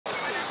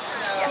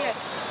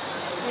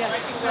I'd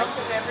like to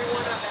welcome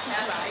everyone on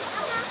behalf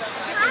of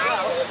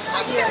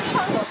Unveiling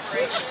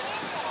Corporation.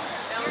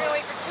 You're going to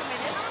wait for 2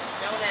 minutes?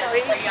 Known as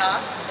RIAC,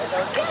 for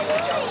those of you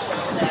who don't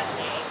know that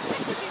name.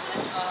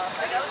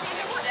 For those of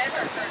you who've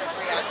never heard of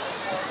RIAC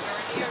before, we're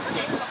a New York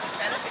State Public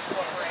Benefit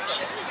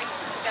Corporation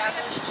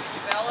established to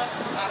develop,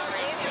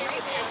 operate, and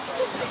revamp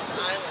Roosevelt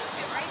Island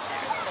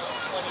until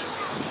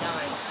 2069.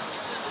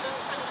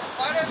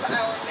 Part of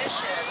our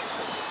mission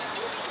is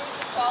to improve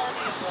the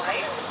quality of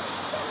life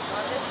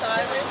on this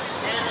island,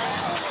 and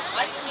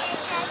I believe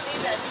truly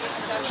that the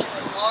introduction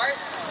of art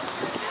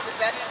is the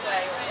best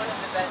way, or one of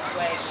the best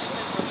ways, to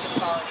improve the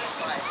quality of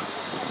life.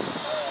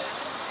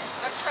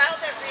 I'm proud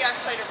that RIAC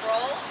played a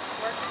role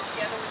working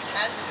together with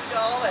Tad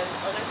Sudol and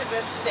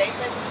Elizabeth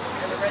Statement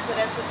and the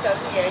Residents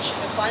Association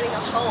in finding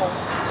a home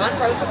on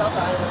Roosevelt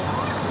Island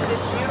for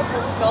this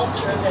beautiful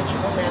sculpture that you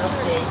will now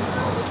see,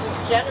 which was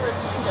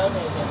generously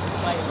donated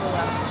by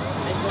Ula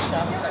and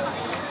Gustav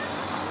Kurtz.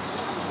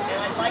 And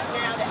I'd like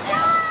now to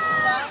ask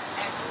Ula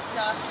and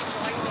Gustav to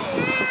join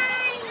me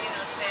in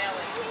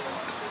unveiling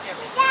their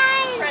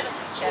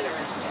incredibly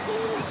generous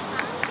gift.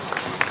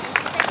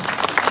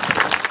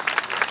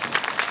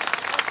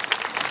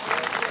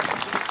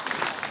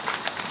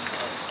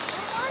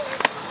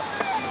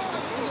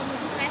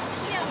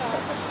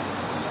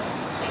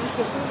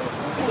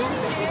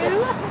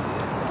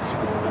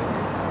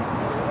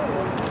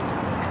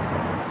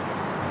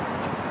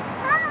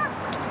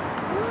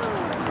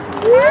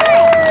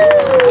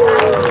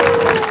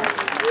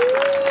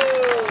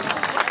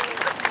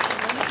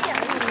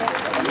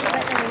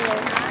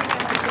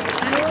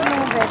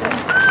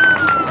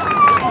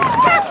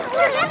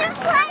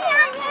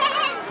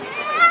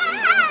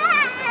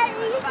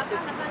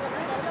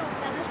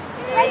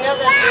 I know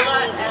that Ula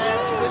and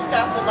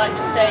Gustav would like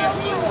to say a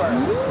few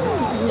words.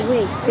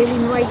 Wait, they'll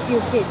invite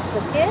your kids,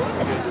 okay?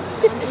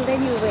 And then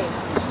you wait.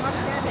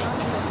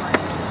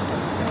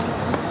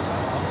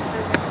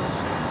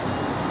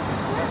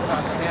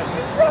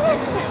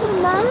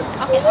 Mom?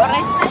 Okay, oras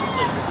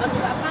lagi.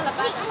 Apa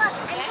lepas?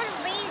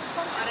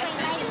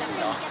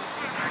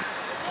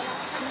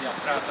 Jag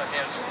pratar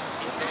helst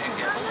inte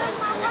engelska.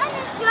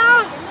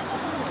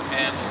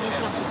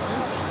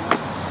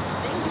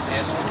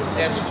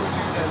 Det är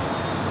skoljudet.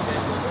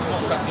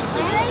 Åka till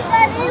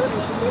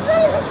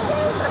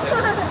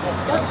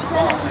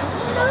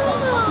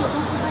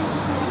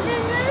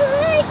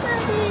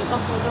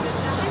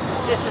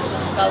This is a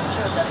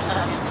sculpture that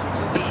asks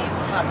to be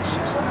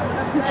touched,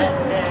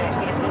 and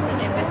it is an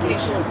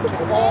invitation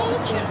to all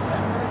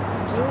children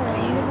to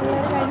please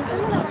come up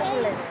and touch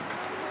it.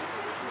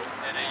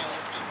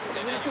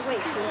 You need to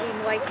wait, so we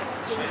invite you.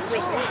 Please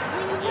wait.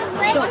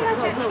 Go.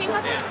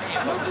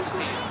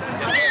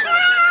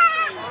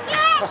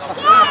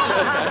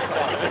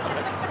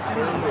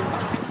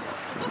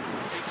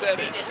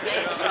 It is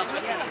made from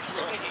the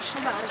Swedish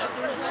stone,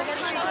 the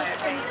Swedish fire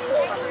base,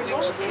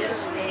 which is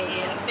a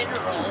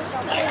mineral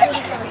that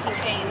actually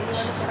retains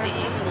the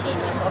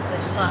heat of the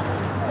sun,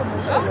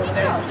 so it's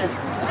very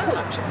pleasant to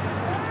touch it.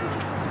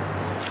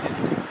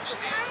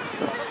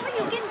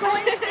 You can go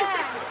and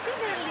stand. See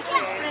their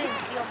little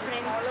friends, your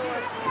friends too.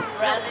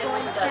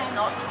 Granite does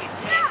not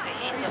retain the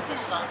heat of the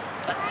sun,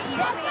 but this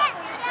one does.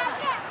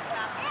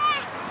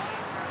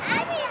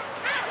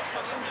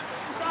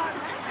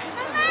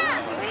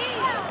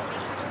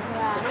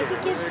 Maybe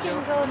kids can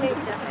go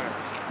later.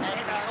 And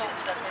we hope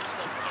that this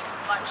will give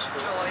much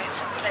joy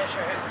and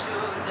pleasure to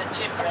the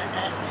children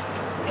and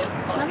to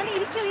everybody.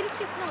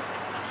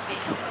 See.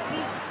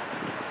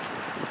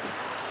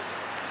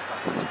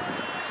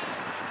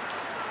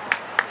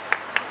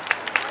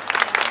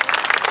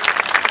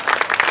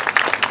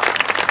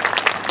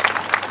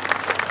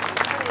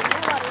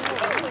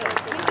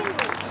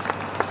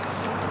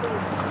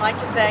 I'd like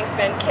to thank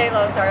Ben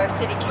Kallos, our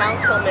city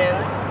councilman,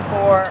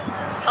 for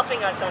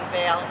helping us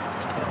unveil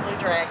the Blue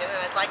Dragon, and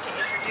I'd like to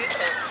introduce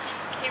him.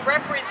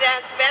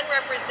 Ben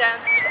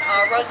represents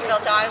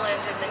Roosevelt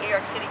Island in the New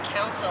York City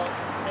Council,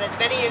 and as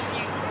many of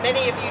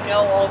you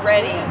know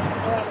already,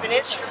 he's been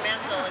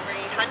instrumental in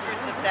bringing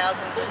hundreds of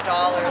thousands of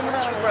dollars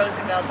to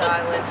Roosevelt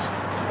Island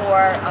for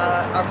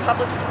our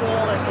public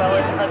school as well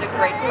as other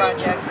great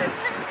projects. And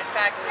in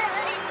fact,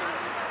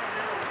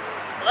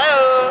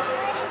 hello.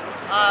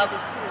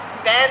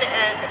 Ben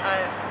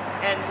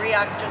and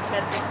RIAC just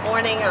met this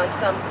morning on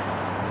some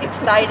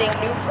exciting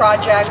new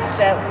projects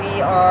that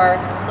we are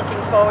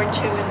looking forward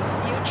to in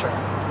the future.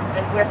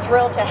 And we're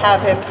thrilled to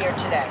have him here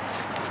today.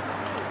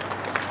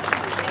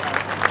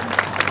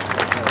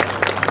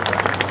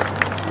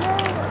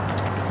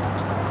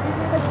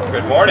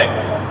 Good morning.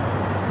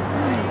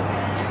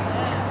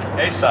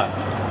 Hey, son.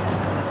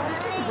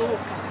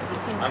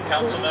 I'm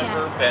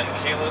Councilmember Ben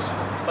Kallos. It's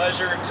a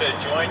pleasure to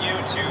join you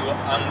to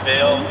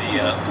unveil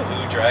the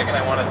Blue Dragon.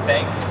 I want to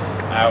thank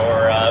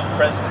our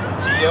President and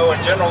CEO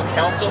and General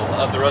Counsel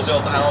of the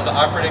Roosevelt Island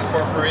Operating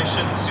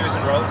Corporation,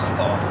 Susan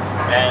Rosenthal,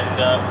 and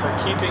for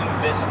keeping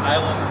this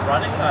island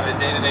running on a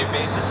day-to-day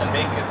basis and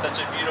making it such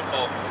a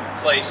beautiful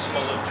place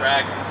full of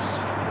dragons.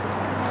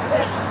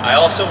 I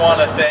also want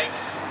to thank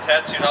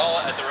tattooed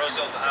all at the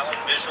Roosevelt Island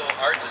Visual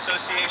Arts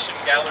Association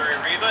Gallery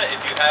Riva. If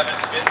you haven't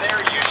been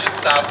there, you should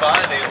stop by.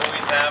 They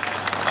always have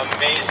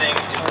amazing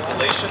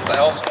installations.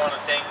 I also want to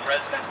thank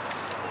resident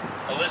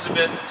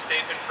Elizabeth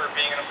Stapin for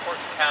being an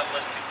important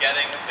catalyst to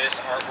getting this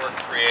artwork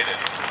created.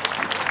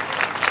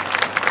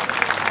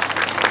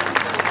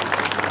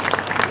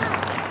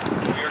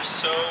 We are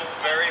so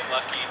very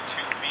lucky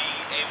to be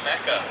a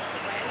mecca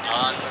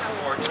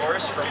for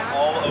tourists from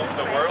all over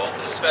the world,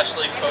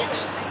 especially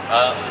folks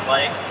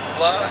like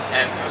Ula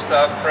and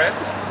Gustav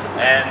Kretz.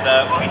 And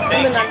we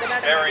thank you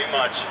very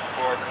much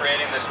for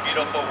creating this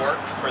beautiful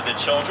work for the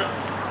children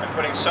and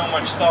putting so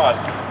much thought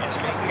into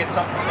making it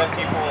something that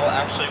people will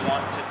actually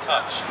want to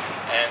touch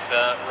and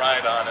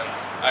ride on. And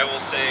I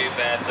will say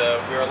that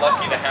we are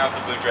lucky to have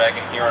the Blue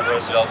Dragon here on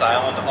Roosevelt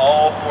Island,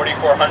 all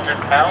 4,400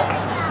 pounds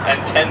and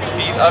 10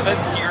 feet of it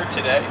here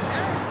today.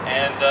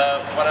 And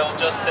what I will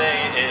just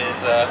say is,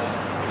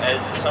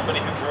 as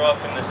somebody who grew up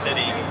in the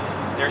city,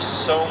 there's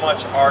so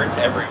much art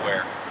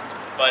everywhere,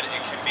 but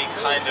it can be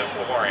kind of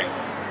boring.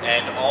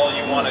 And all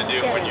you want to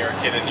do when you're a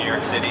kid in New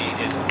York City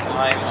is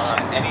climb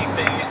on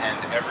anything and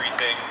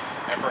everything.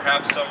 And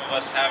perhaps some of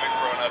us haven't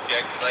grown up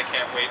yet, because I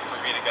can't wait for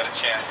me to get a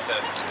chance to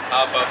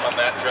hop up on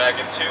that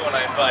dragon too. And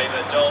I invite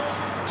adults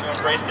to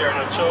embrace their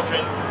inner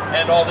children,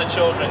 and all the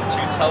children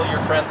to tell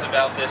your friends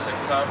about this and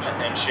come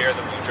and share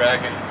the Blue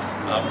Dragon.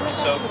 We're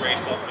so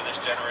grateful for this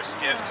generous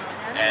gift,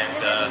 and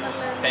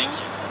thank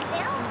you.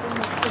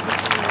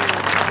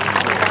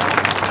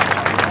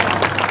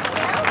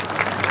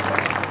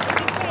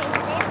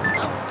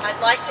 I'd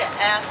like to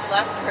ask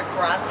Leif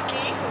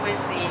Pagrotsky, who is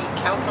the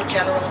Consul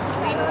General of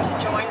Sweden, to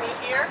join me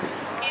here.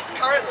 He's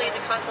currently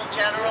the Consul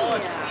General of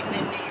Sweden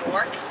in New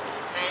York,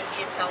 and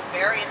he has held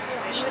various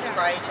positions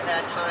prior to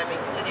that time,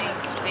 including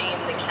being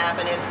in the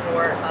cabinet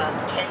for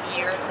 10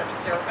 years of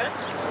service.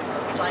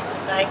 We'd like to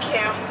thank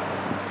him,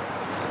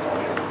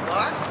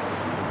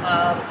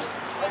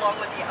 along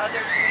with the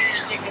other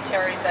Swedish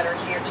dignitaries that are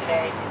here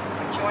today,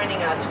 for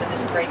joining us for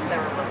this great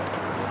ceremony.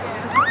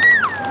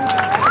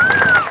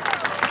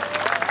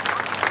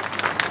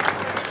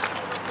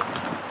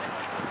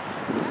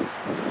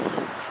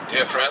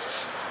 Dear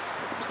friends,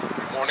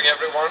 good morning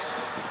everyone.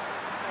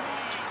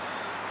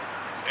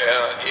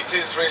 It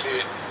is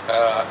really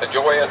a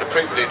joy and a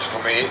privilege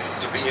for me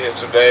to be here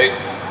today,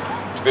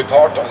 to be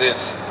part of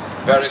this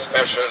very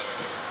special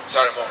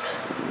ceremony.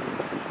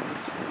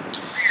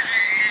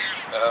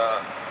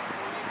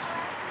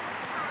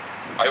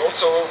 I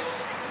also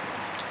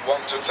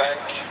want to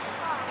thank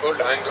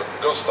Ulla and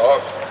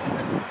Gustav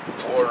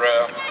for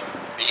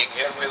being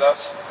here with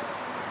us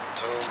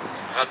to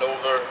hand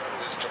over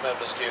this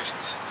tremendous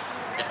gift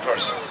in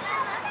person.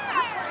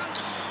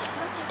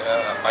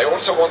 I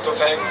also want to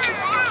thank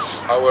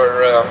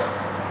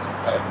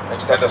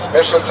extend a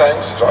special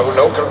thanks to our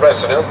local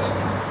resident,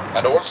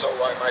 and also,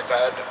 I might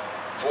add,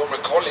 former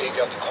colleague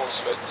at the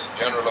Consulate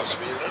General of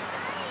Sweden,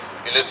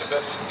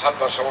 Elizabeth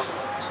Halvarsson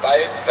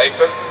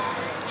Stapel,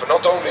 for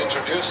not only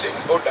introducing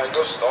Ulla and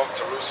Gustav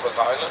to Roosevelt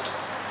Island,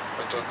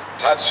 but to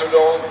Tad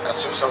Sudol and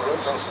Susan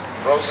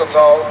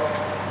Rosenthal,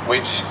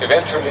 which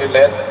eventually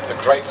led the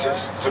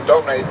Kreitzes to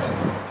donate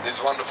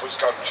this wonderful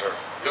sculpture,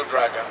 Blue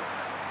Dragon,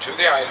 to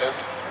the island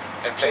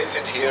and place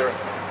it here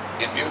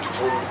in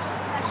beautiful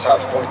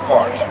South Point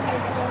Park.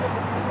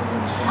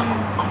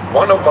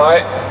 One of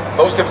my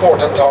most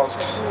important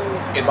tasks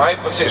in my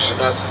position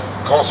as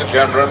Consul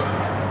General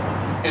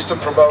is to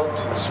promote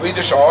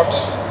Swedish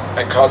arts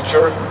and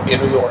culture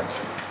in New York.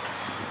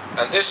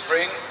 And this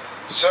spring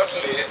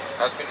certainly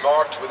has been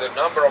marked with a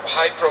number of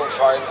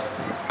high-profile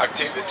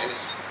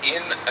activities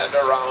in and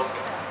around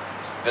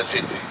the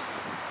city.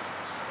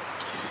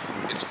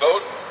 It's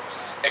both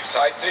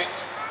exciting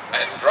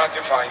and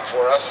gratifying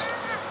for us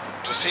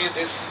to see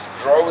this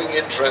growing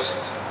interest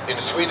in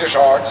Swedish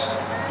arts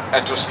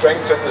and to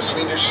strengthen the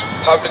Swedish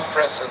public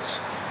presence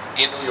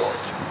in New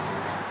York.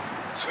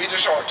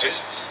 Swedish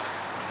artists,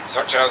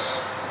 such as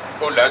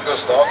Ulla and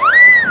Gustav,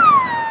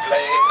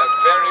 play a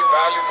very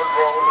valuable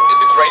role in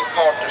the great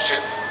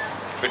partnership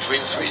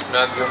between Sweden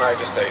and the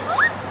United States.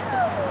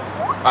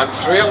 I'm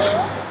thrilled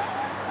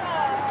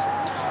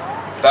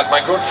that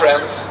my good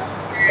friends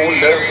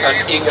Olle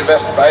and Inger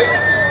Westberg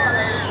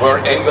were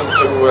able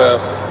to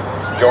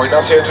join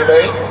us here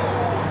today.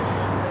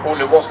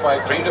 Olle was my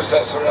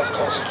predecessor as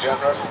Consul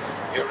General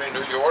here in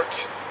New York,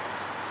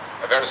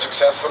 a very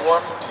successful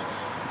one,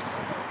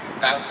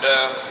 and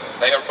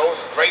they are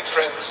both great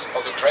friends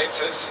of the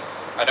Kreitzes,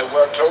 and I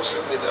worked closely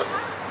with them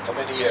for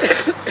many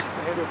years.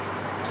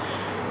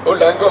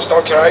 Ulla and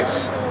Gustav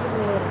Kreitz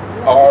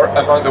are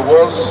among the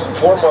world's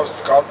foremost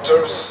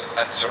sculptors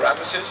and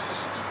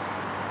ceramicists.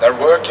 Their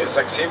work is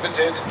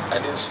exhibited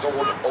and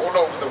installed all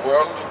over the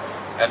world,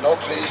 and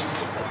not least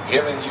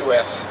here in the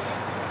US.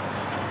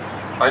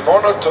 I'm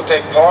honored to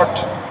take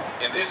part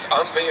in this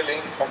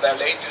unveiling of their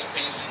latest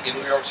piece in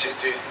New York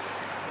City,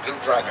 Blue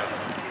Dragon.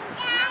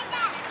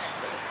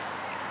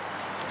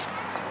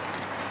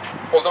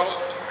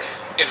 Although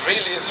it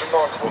really is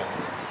remarkable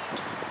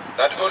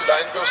that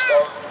Ulla and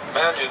Gustav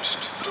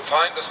managed to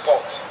find a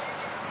spot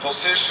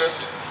positioned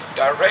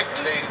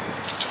directly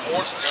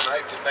towards the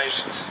United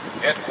Nations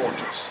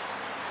headquarters.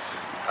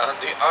 And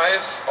the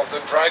eyes of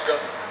the dragon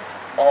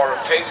are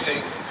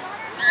facing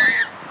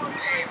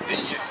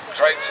the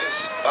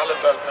Tritzes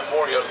Wallenberg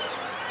Memorial,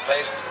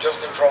 placed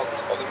just in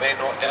front of the main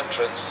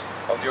entrance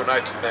of the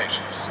United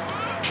Nations.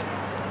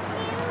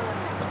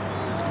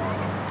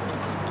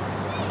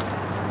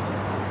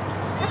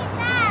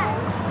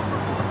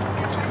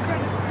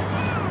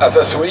 As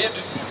a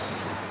Swede,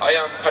 I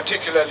am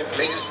particularly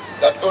pleased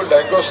that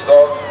Ulla and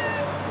Gustav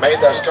made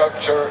their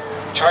sculpture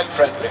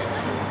child-friendly,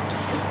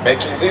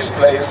 making this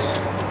place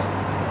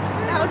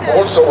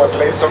also a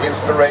place of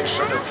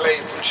inspiration and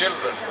play for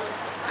children,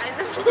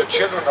 for the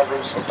children of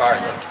Roosevelt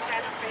Island,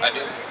 and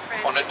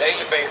on a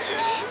daily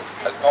basis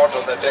as part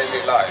of their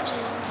daily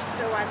lives.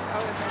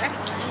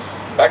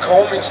 Back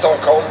home in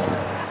Stockholm,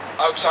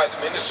 outside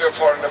the Ministry of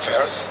Foreign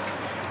Affairs,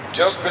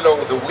 just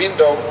below the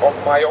window of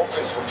my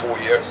office for 4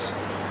 years,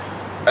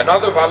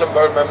 another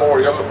Wallenberg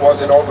Memorial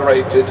was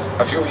inaugurated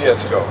a few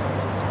years ago,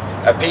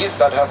 a piece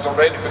that has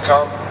already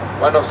become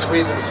one of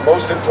Sweden's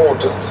most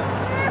important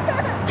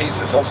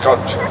pieces of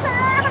sculpture.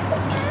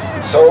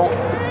 So,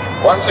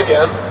 once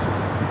again,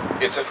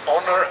 it's an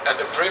honor and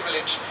a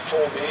privilege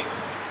for me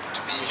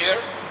to be here.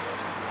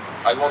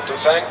 I want to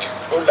thank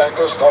Ulla and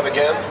Gustav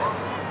again,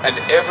 and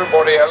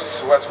everybody else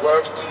who has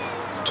worked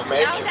to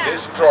make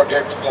this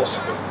project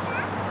possible.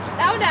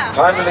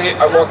 Finally,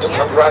 I want to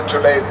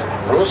congratulate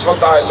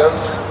Roosevelt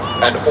Islands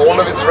and all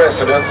of its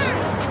residents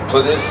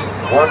for this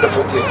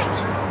wonderful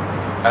gift.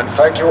 And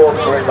thank you all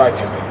for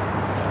inviting me.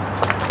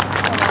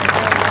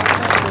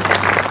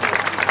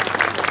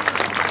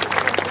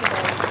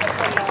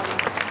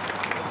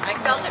 I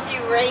felt a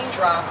few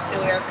raindrops, so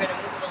we are going to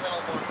move a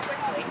little more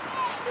quickly.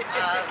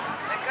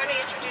 I'm going to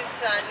introduce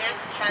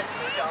next Tad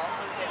Sudal,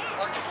 who's an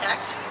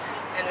architect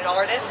and an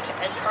artist,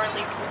 and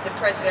currently the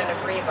president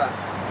of RIVA.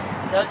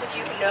 Those of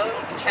you who know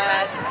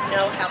Tad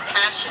know how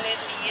passionate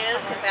he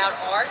is about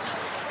art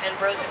and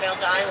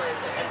Roosevelt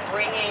Island and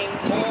bringing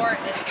more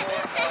and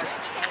more art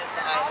to this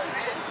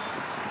island.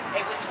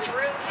 It was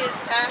through his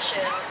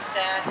passion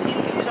that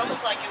it was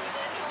almost like it was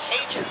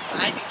contagious.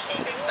 I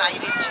became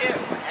excited too.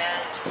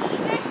 And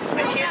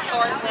with his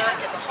hard work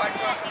and the hard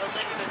work of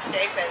Elizabeth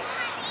Stapin,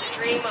 the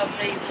dream of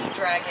the Blue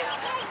Dragon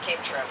came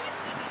true.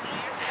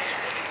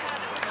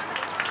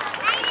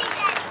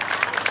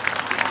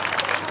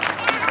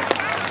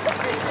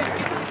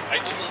 I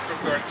didn't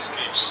prepare the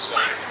speech, so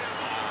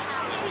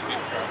let me be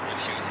proud with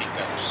a few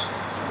hiccups.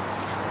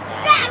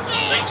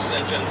 Ladies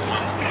and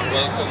gentlemen,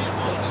 welcome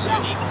on this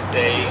unique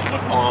day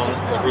on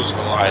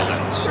Roosevelt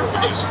Island,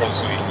 which is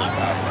also a unique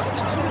island.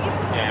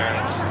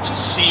 And to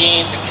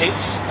see the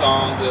kids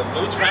on the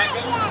Blue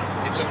Dragon,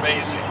 it's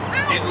amazing.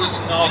 It was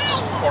not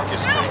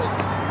orchestrated.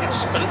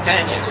 It's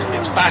spontaneous,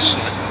 it's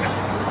passionate.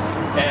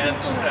 And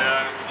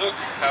look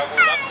how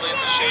lovely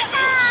the shape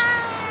is.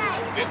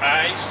 The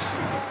eyes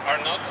are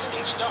not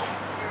in stone.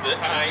 The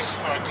eyes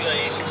are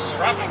glazed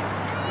ceramic.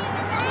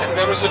 And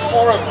there is a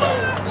 4 of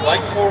them,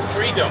 like 4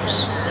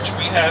 freedoms, which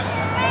we have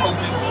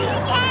over here.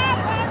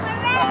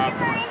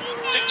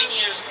 15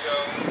 years ago,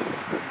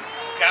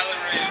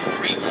 Gallery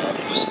Riva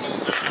was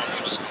opened on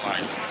Roosevelt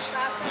Island.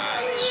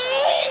 And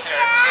we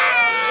had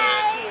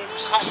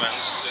comments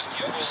that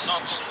you will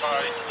not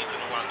survive even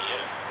 1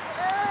 year.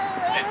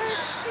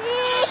 It's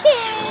just a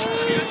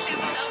few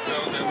months ago,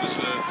 there was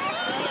a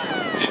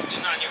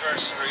 15th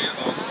anniversary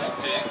of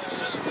the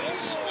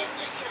existence with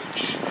the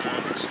huge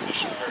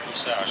exhibition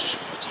vernissage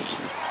 15.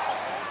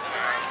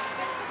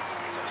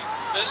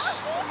 This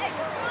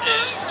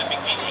is the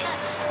beginning.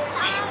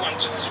 We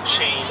wanted to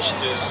change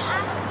this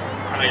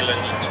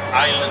island into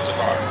island of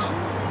art.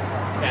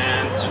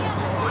 And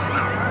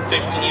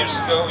 15 years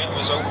ago it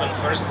was open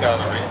first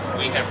gallery.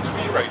 We have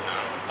 3 right now.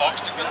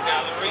 Octagon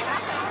Gallery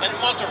and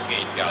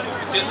Motorgate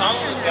Gallery, the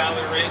only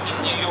gallery in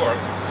New York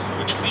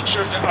which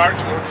featured the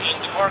artwork in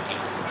the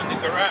parking, in the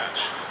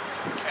garage.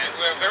 And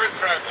we are very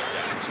proud of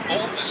that.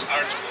 All this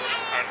artwork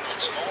are not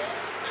small.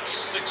 It's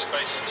 6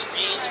 by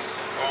 16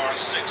 or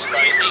 6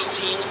 by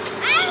 18.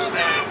 So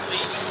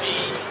please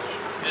see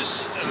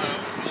this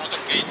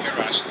Motorgate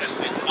garage as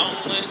the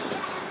only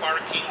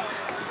parking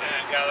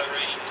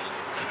gallery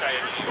in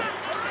entire New York.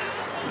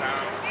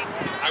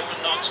 I will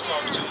not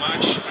talk too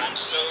much. I'm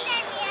so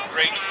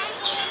grateful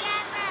to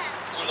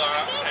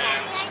Ulla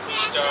and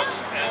Gustav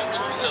and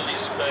to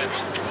Elizabeth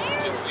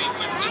that we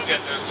put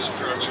together this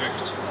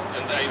project.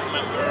 And I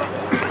remember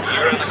a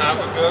year and a half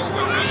ago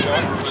when we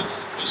walked with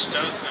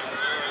Gustav and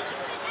we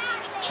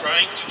were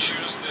trying to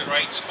choose the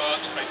right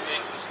spot. I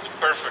think it's the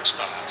perfect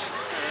spot.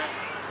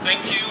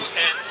 Thank you,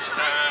 and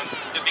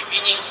the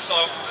beginning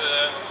of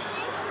the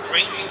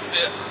bringing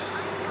the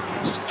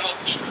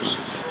sculptures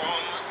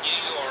from New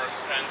York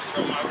and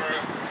from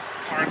other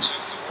parts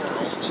of the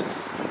world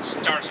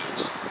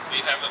started. We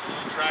have a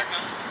Blue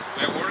Dragon.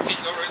 We are working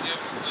already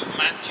with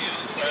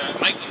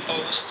Michael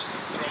Post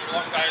from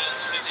Long Island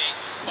City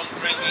on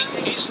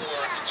bringing his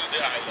work to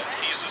the island.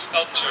 He's a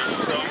sculptor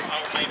from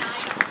our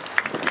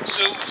neighborhood.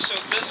 So this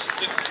is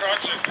the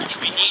project which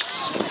we need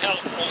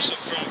help also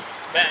from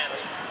Ben.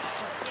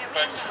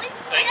 But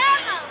thank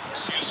you,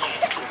 Susan.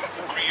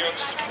 Ryok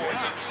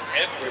supported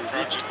every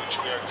project which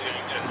we are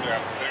doing, and we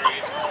are very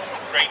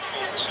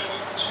grateful to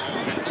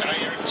the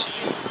entire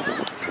team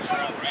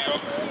from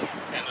Ryok,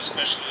 and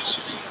especially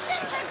Susan.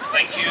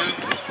 Thank you.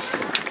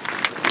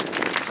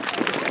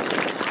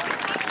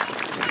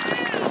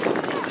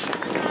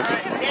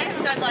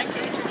 Next, I'd like to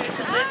introduce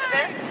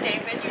Elizabeth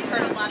Stamen. You've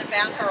heard a lot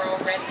about her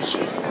already.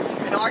 She's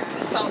an art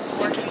consultant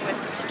working with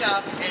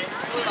Gustav and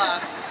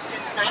Ulla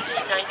since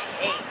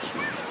 1998.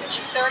 And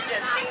she served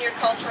as Senior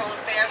Cultural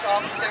Affairs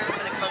Officer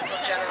for the Consul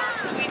General of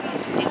Sweden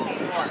in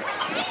New York.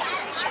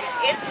 She was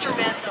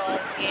instrumental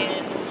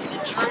in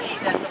the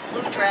journey that the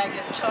Blue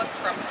Dragon took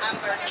from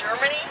Hamburg,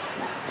 Germany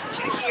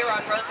to here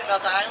on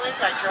Roosevelt Island.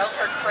 I drove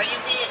her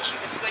crazy, and she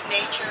was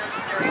good-natured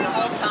during the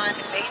whole time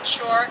and made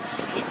sure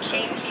it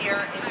came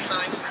here in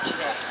time for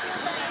today.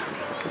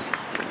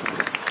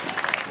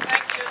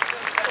 Thank you,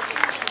 Susan.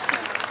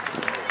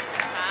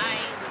 Bye.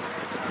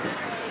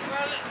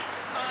 Well,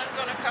 I'm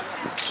going to cut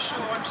this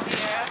short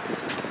here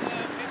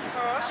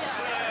because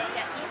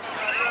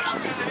I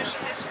watched television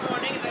this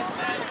morning. They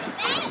said that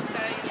this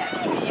day is going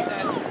to be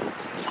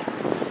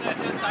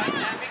the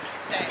dynamic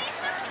day.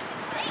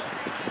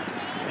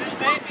 And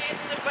maybe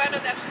it's the weather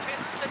that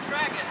fits the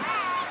dragon.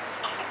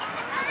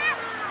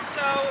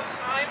 So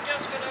I'm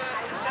just going to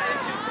say a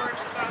few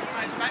words about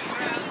my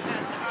background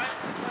and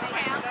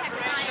my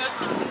collaboration.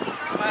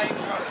 My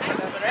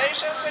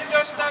collaboration with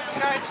Gustav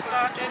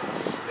started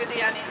with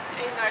the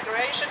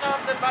inauguration of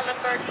the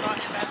Wallenberg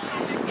Monument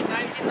in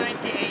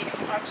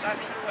 1998 outside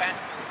the UN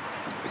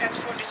at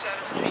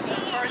 47th Street,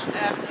 First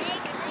Avenue.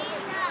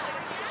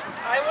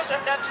 I was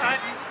at that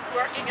time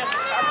working as a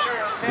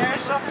cultural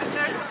affairs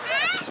officer at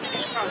the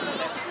Swedish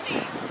consulate.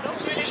 The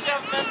Swedish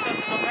government and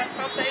the Nobel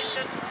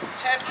Foundation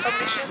had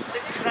commissioned the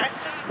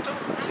Kallos to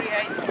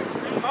create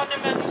a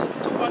monument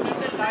to honor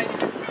the life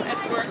and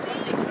work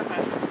of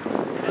diplomats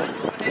and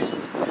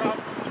humanists from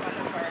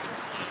Wallenberg,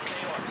 New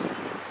York.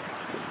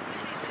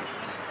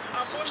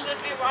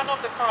 Unfortunately, one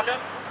of the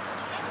columns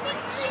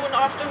soon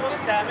after was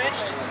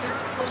damaged due to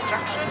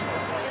construction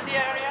in the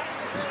area,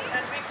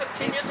 and we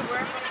continued to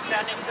work on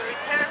planning the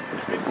repair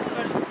and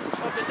removal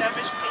of the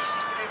damaged piece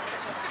to be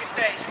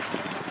replaced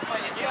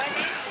by a new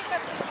piece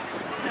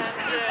and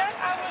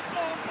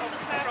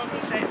from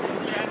the same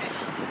granite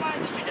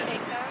in Sweden.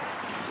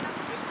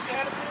 With the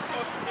help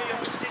of New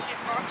York City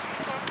Parks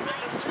Department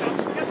and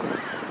Skanska,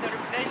 the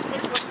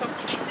replacement was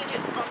completed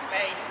in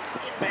May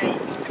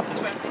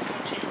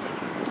 2014.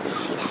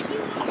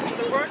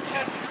 The work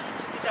had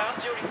to be done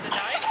during the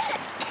night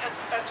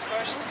at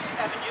First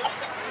Avenue,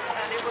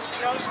 and it was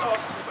closed off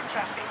for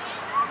traffic.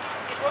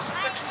 It was a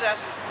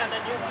success, and a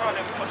new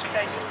column was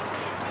placed to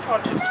complete the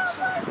project.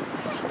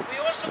 We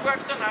also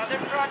worked on other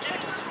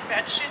projects,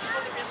 benches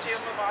for the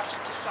Museum of Art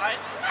and Design,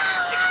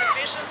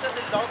 exhibitions at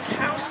the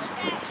Longhouse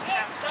in East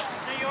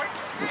Hamptons, New York,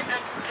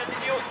 and the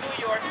New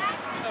York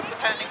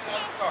Botanical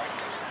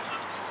Garden.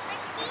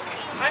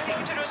 I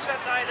moved to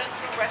Roosevelt Island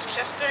from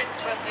Westchester in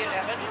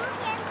 2011,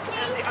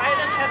 and the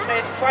island had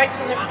made quite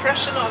an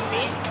impression on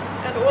me,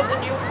 and all the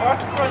new art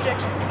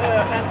projects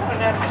and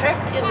Cornell Tech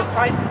in the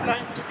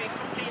pipeline to be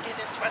completed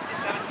in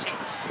 2017.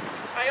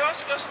 I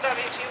asked Gustav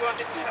if he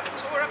wanted to have a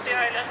tour of the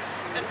island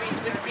and meet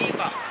with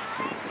RIVA,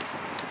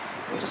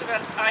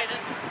 Roosevelt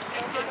Island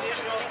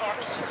Individual Art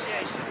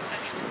Association, and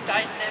its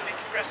dynamic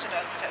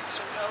president Ted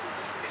Sumel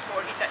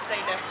before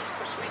they left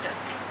for Sweden.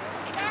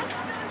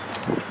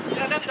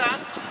 Said and done,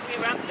 we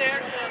went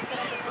there and on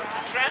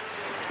the tram,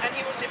 and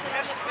he was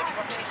impressed with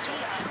what he saw.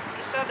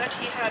 He said that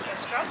he had a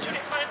sculpture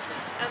in mind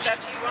and that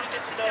he wanted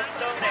to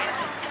donate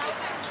it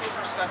to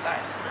Roosevelt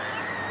Island.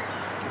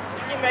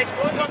 He made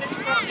good on his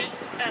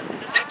promise, and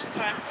the next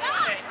time he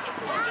came, he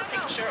brought a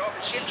picture of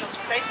a children's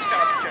play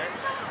sculpture,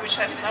 which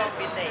has now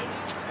been named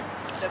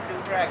the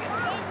Blue Dragon.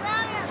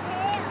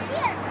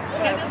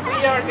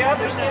 We are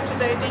gathered here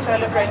today to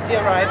celebrate the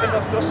arrival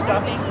of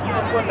Gustav and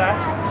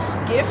Ulla's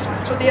gift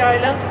to the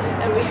island,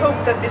 and we hope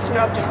that this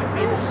sculpture will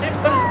be the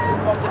symbol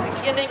of the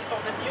beginning of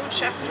the new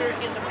chapter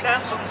in the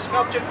plans of the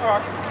sculpture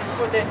park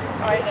for the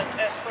island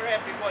and for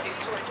everybody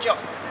to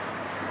enjoy.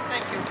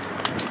 Thank you.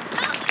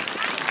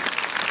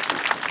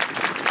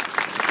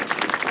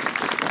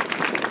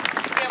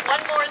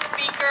 One more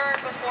speaker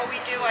before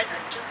we do. I'd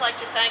just like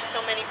to thank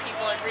so many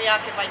people at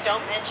RIAC. If I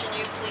don't mention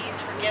you, please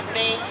forgive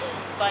me.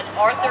 But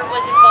Arthur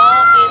was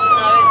involved in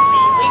the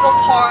legal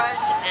part,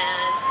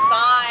 and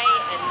Cy,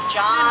 and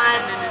John,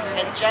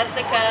 and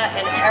Jessica,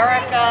 and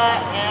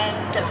Erica,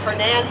 and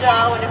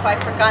Fernando. And if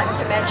I've forgotten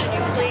to mention you,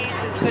 please,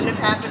 this couldn't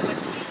have happened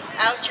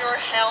without your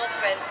help.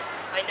 And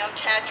I know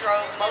Tad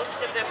drove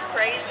most of them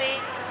crazy,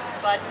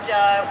 but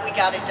we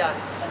got it done.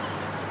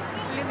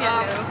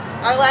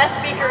 Our last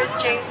speaker is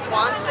Jane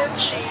Swanson.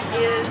 She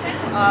is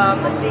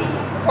the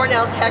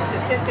Cornell Tech's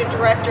Assistant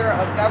Director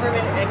of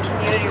Government and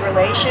Community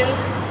Relations.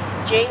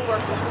 Jane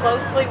works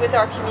closely with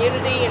our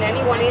community, and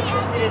anyone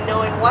interested in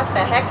knowing what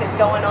the heck is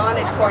going on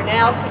at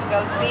Cornell can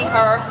go see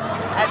her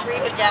at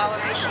Riva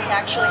Gallery. She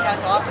actually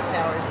has office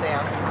hours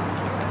there.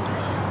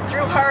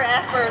 Through her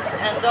efforts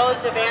and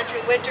those of Andrew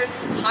Winters,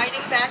 who's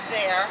hiding back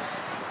there,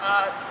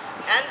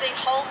 and the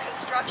whole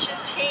construction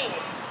team,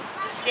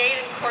 the state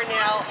and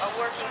Cornell are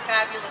working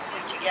fabulously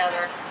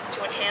together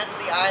to enhance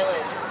the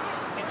island.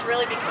 It's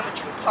really become a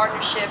true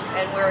partnership,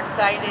 and we're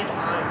excited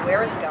on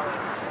where it's going.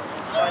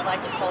 So I'd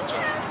like to call Jen.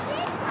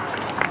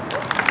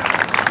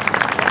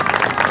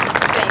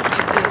 Thank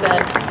you,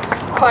 Susan.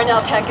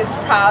 Cornell Tech is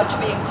proud to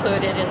be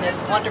included in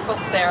this wonderful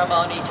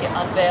ceremony to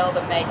unveil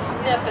the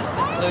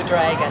magnificent Blue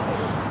Dragon.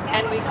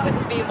 And we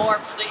couldn't be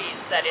more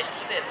pleased that it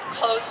sits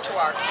close to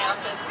our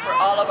campus for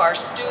all of our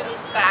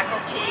students,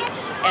 faculty,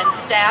 and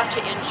staff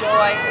to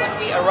enjoy when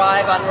we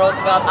arrive on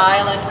Roosevelt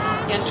Island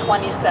in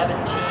 2017.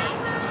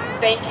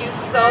 Thank you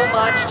so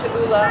much to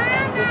Ulla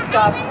and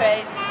Gustav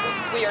Kreitz.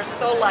 We are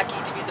so lucky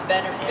to be the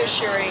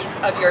beneficiaries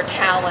of your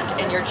talent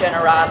and your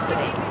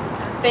generosity.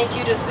 Thank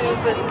you to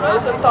Susan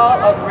Rosenthal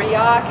of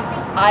RIAC,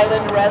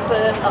 Island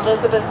resident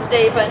Elizabeth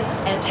Stapen,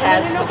 and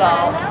Tad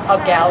Seval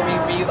of Gallery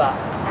Riva.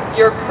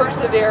 Your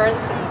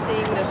perseverance in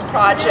seeing this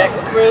project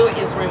through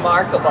is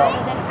remarkable.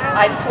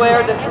 I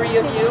swear the three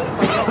of you,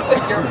 when you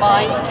put your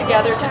minds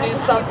together to do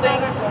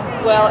something,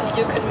 well,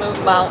 you can move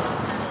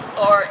mountains,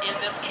 or in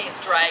this case,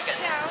 dragons.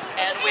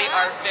 And we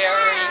are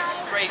very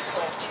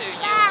grateful to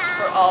you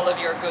for all of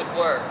your good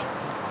work.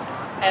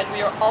 And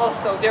we are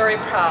also very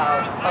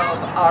proud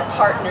of our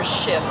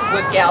partnership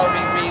with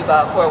Gallery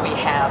Riva, where we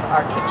have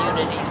our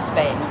community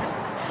space.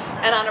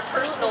 And on a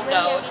personal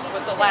note,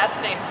 with the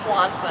last name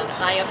Swanson,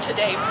 I am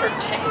today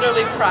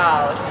particularly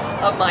proud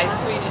of my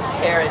Swedish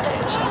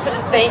heritage.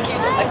 Thank you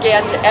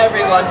again to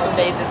everyone who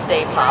made this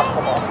day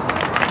possible.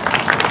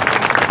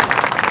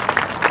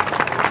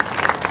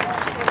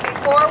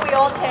 Before we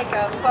all take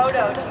a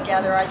photo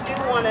together, I do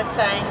want to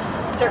thank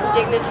certain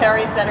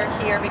dignitaries that are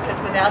here, because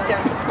without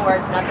their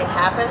support, nothing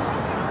happens.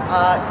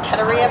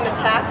 Katarina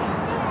Matek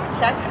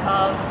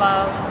of,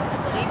 I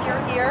believe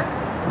you're here,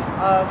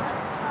 of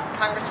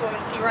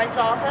Congresswoman Seawright's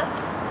office.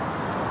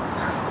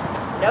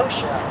 No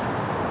show.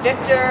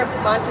 Victor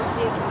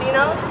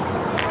Montesinos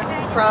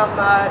from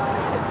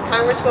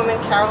Congresswoman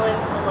Carolyn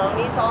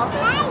Maloney's office.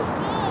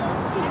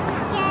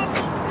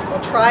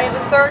 We'll try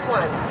the third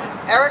one.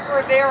 Eric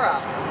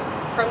Rivera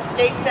from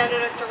State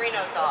Senator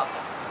Serino's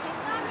office.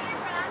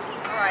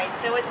 All right,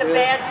 so it's a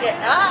bad day.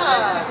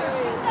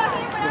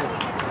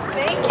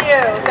 Thank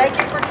you. Thank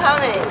you for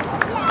coming.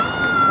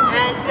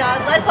 And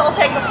let's all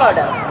take a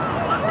photo.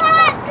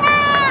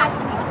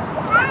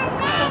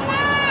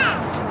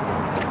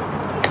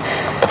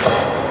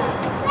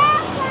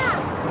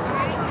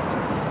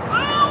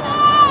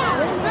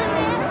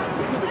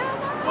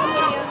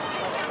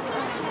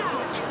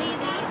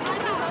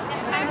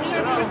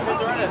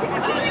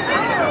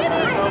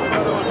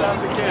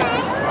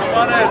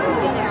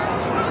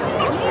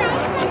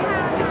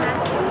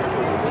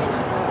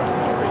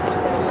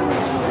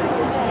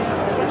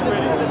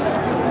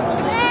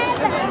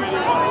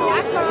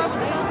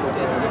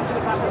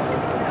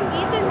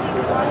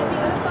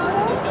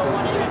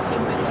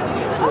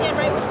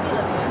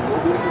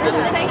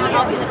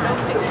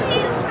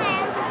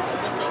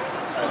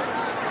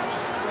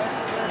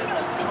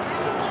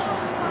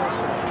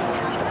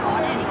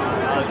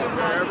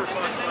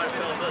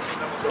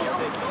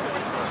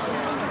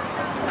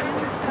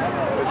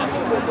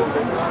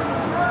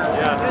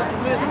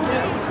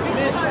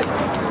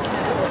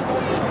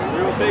 We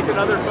will take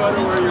another photo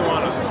where you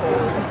want us.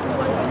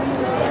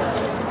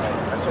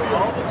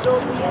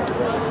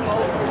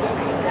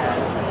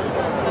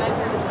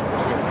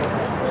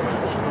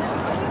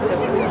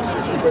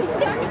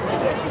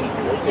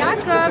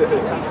 Jakob!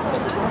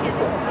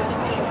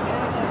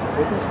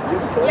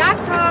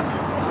 Jakob!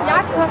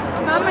 Jakob!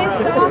 Mama ist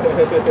da!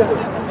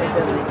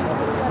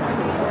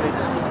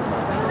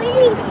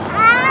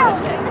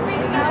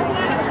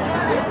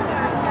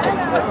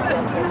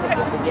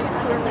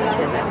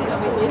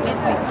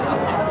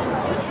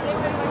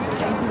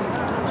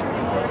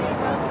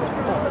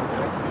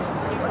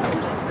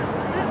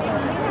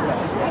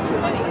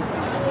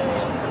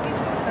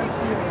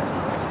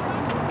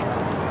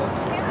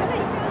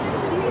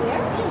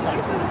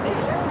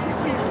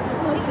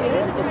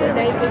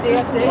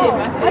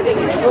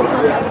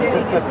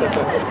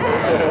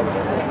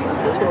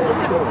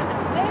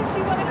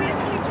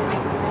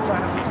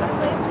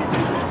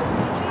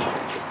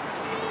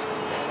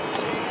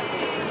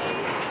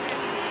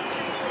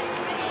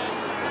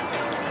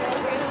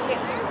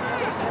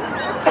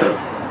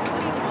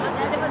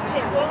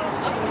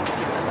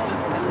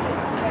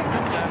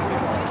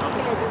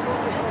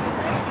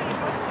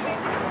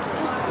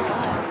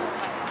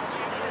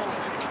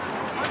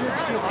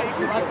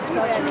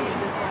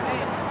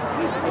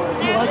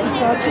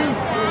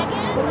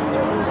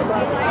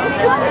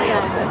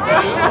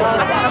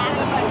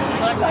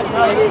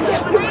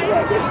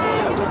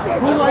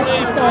 Who likes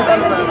to start?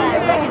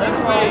 Let's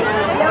wait.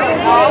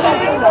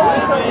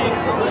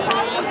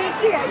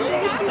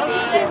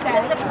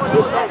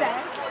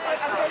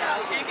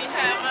 Kan vi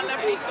här alla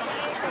flickor?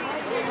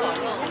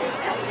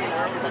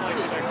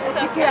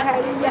 tycker det här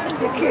är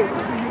jättekul.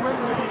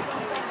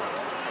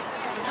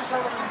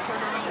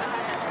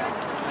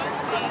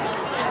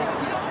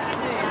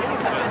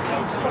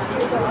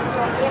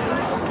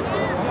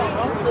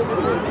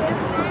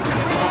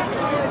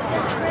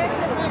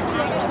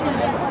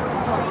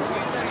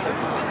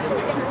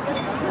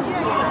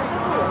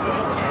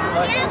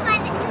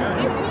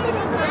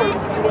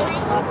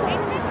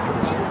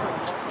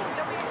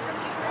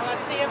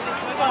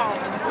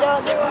 Ja,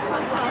 det var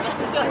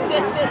fantastiskt.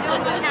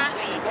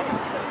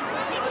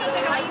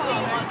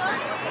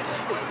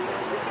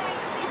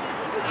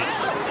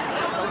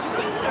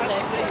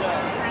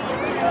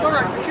 It's all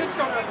right, the kids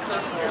don't have to.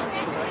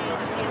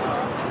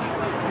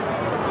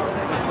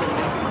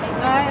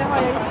 Nej, det har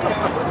jag inte.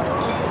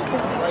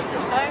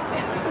 Nej.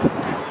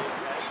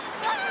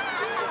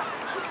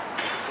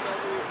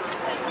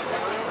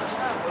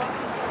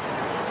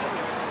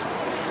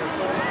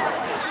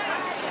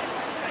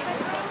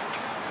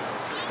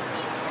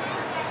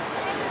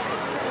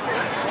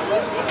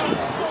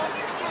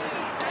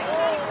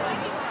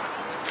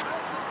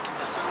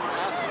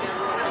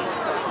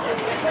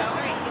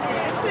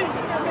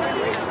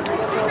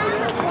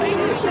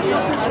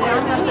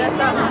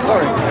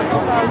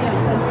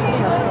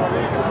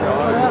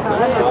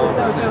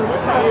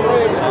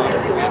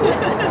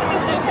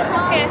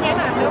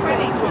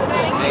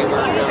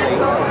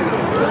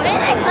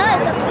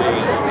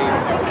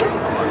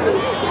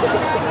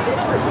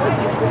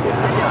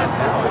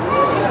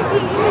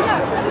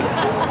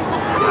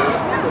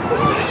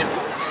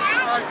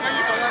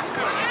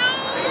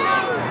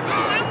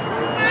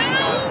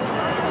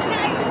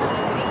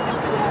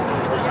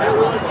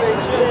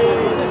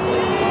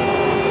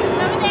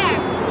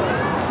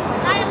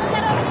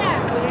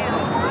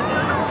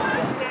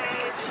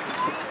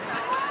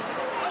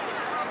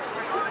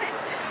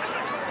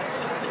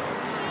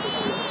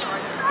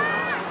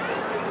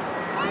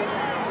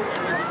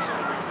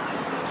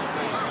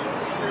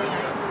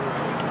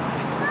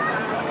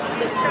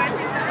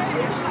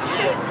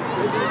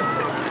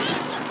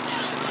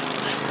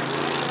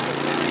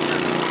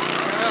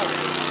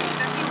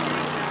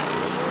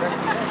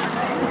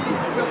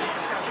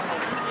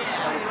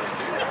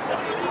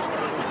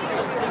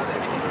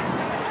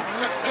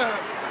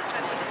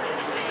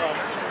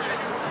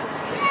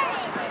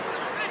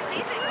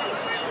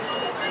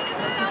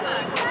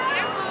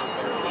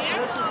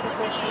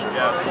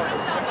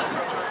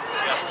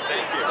 Yes,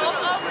 thank you.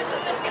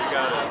 You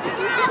got it.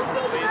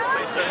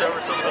 Please send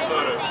over some of the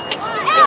photos.